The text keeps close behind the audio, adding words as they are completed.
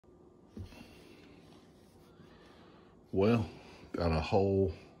Well, got a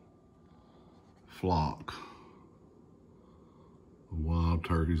whole flock of wild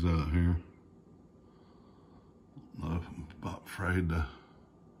turkeys out here. I'm about afraid to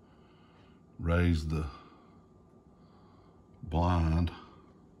raise the blind.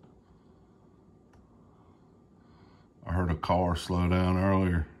 I heard a car slow down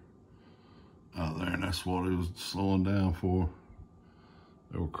earlier out there, and that's what it was slowing down for.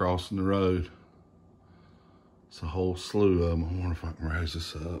 They were crossing the road. It's a whole slew of them. I wonder if I can raise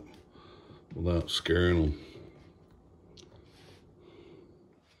this up without scaring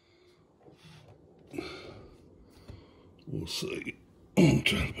them. We'll see. I'm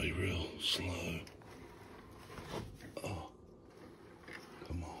trying to be real slow. Oh,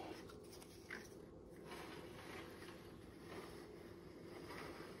 come on.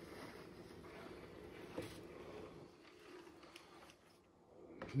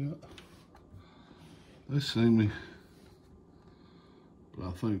 Yeah. They see me, but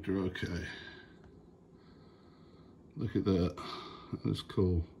I think they're okay. Look at that. That's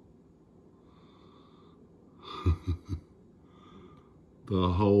cool. The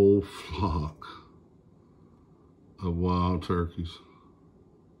whole flock of wild turkeys.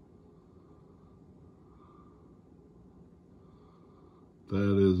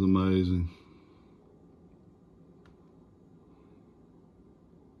 That is amazing.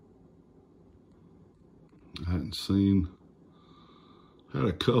 I hadn't had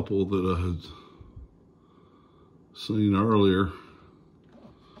a couple that I had seen earlier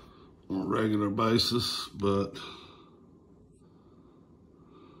on a regular basis, but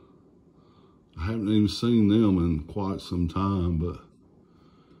I haven't even seen them in quite some time. But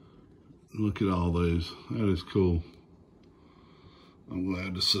look at all these. That is cool. I'm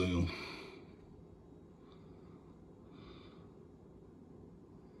glad to see them.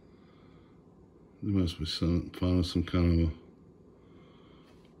 There must be finding some kind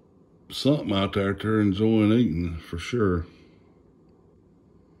of something out there that they're enjoying eating for sure.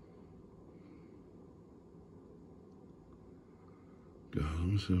 God, let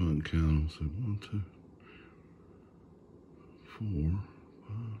me see if I can count them. So 1, 2, 4,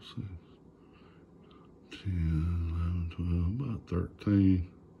 5, 6, 10, 11, 12, about 13.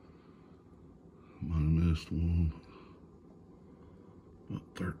 Might have missed one. About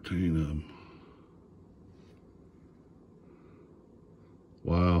 13 of them.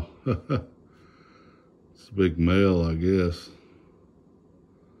 Wow. It's a big male, I guess.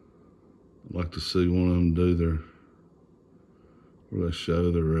 I'd like to see one of them do where they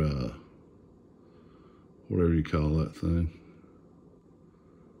show their, whatever you call that thing.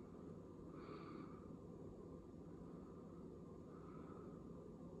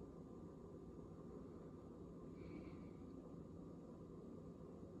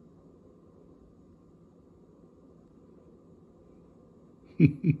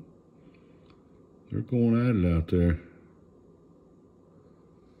 They're going at it out there.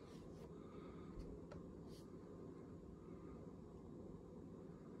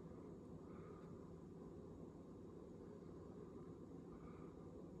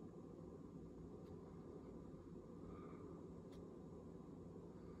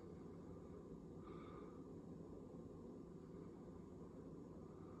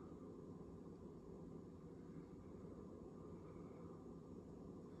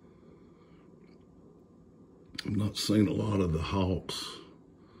 I've not seen a lot of the hawks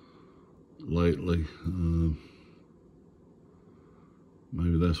lately.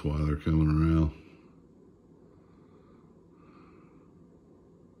 Maybe that's why they're coming around.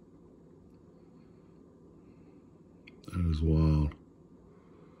 That is wild.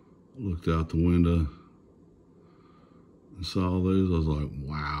 I looked out the window and saw these. I was like,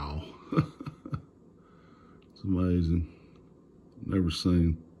 wow. It's amazing. Never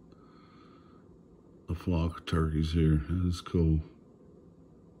seen a flock of turkeys here. That is cool.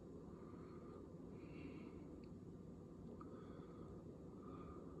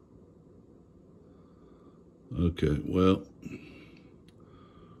 Okay, well,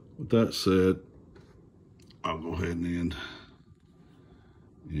 with that said, I'll go ahead and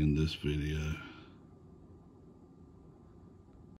end this video.